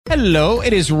Hello,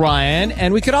 it is Ryan,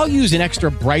 and we could all use an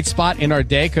extra bright spot in our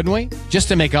day, couldn't we? Just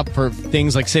to make up for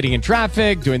things like sitting in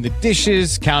traffic, doing the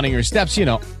dishes, counting your steps, you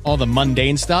know, all the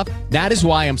mundane stuff. That is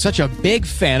why I'm such a big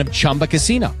fan of Chumba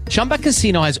Casino. Chumba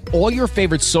Casino has all your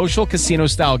favorite social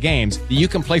casino-style games that you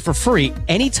can play for free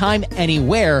anytime,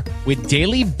 anywhere with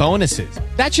daily bonuses.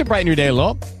 That should brighten your day a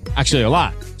little. Actually, a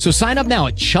lot. So sign up now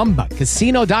at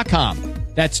ChumbaCasino.com.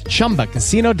 That's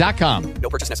ChumbaCasino.com. No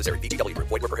purchase necessary. VGW Group.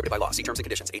 Void where prohibited by law. See terms and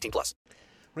conditions. 18+.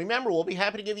 Remember, we'll be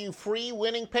happy to give you free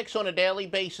winning picks on a daily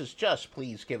basis. Just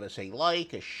please give us a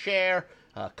like, a share,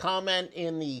 a comment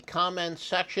in the comments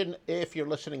section. If you're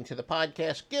listening to the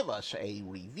podcast, give us a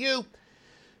review.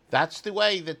 That's the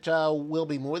way that we'll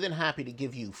be more than happy to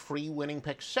give you free winning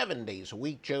picks 7 days a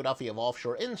week. Joe Duffy of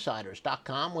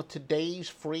OffshoreInsiders.com with today's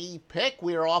free pick.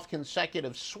 We are off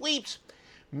consecutive sweeps.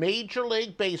 Major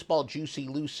League Baseball Juicy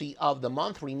Lucy of the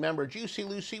month. Remember, Juicy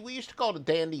Lucy, we used to call it a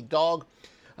dandy dog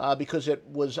because it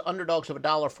was underdogs of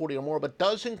 $1.40 or more, but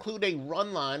does include a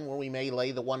run line where we may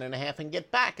lay the 1.5 and get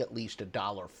back at least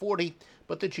 $1.40.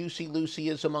 But the Juicy Lucy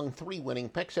is among 3 winning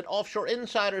picks at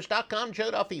OffshoreInsiders.com.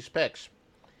 Joe Duffy's picks.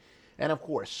 And, of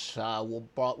course,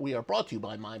 we are brought to you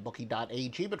by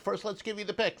MyBookie.ag. But first, let's give you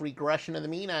the pick. Regression of the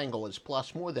mean angle is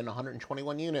plus more than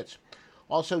 121 units.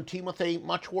 Also, team with a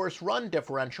much worse run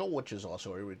differential, which is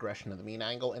also a regression of the mean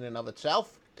angle in and of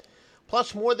itself,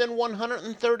 plus more than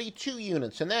 132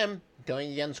 units. And then,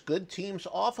 going against good teams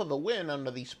off of a win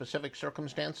under the specific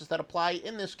circumstances that apply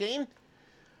in this game,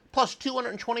 plus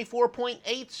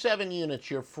 224.87 units.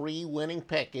 Your free winning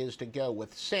pick is to go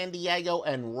with San Diego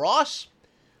and Ross,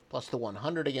 plus the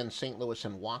 100 against St. Louis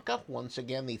and Wacha. Once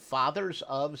again, the fathers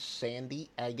of San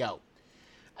Diego.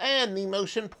 And the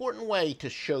most important way to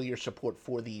show your support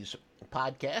for these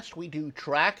podcasts, we do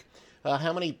track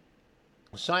how many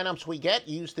signups we get.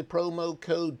 Use the promo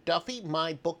code Duffy,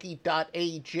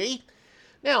 mybookie.ag.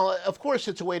 Now, of course,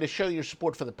 it's a way to show your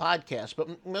support for the podcast,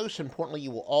 but most importantly, you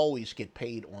will always get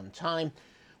paid on time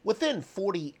within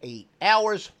 48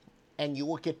 hours, and you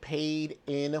will get paid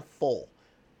in full.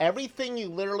 Everything you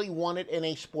literally wanted in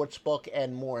a sports book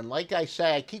and more. And like I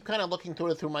say, I keep kind of looking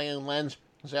through it through my own lens.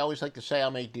 As I always like to say,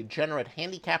 I'm a degenerate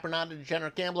handicapper, not a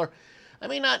degenerate gambler. I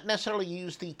may not necessarily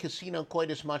use the casino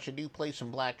quite as much. I do play some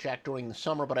blackjack during the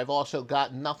summer, but I've also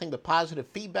gotten nothing but positive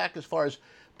feedback as far as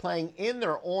playing in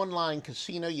their online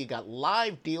casino. You got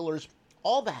live dealers,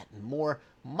 all that and more.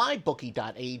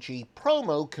 MyBookie.ag,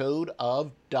 promo code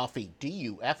of Duffy,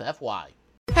 D-U-F-F-Y.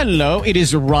 Hello, it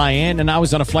is Ryan, and I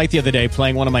was on a flight the other day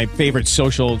playing one of my favorite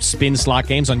social spin slot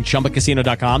games on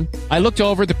ChumbaCasino.com. I looked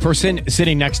over at the person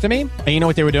sitting next to me, and you know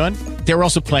what they were doing? They were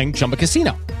also playing Chumba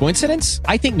Casino. Coincidence?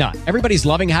 I think not. Everybody's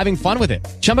loving having fun with it.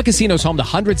 Chumba Casino is home to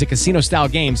hundreds of casino-style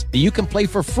games that you can play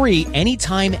for free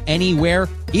anytime, anywhere,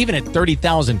 even at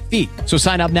 30,000 feet. So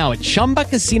sign up now at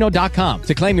ChumbaCasino.com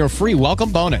to claim your free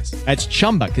welcome bonus. That's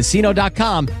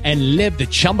ChumbaCasino.com and live the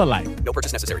Chumba life. No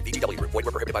purchase necessary. VGW Group. Void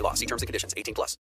where prohibited by law. See terms and conditions. 18+.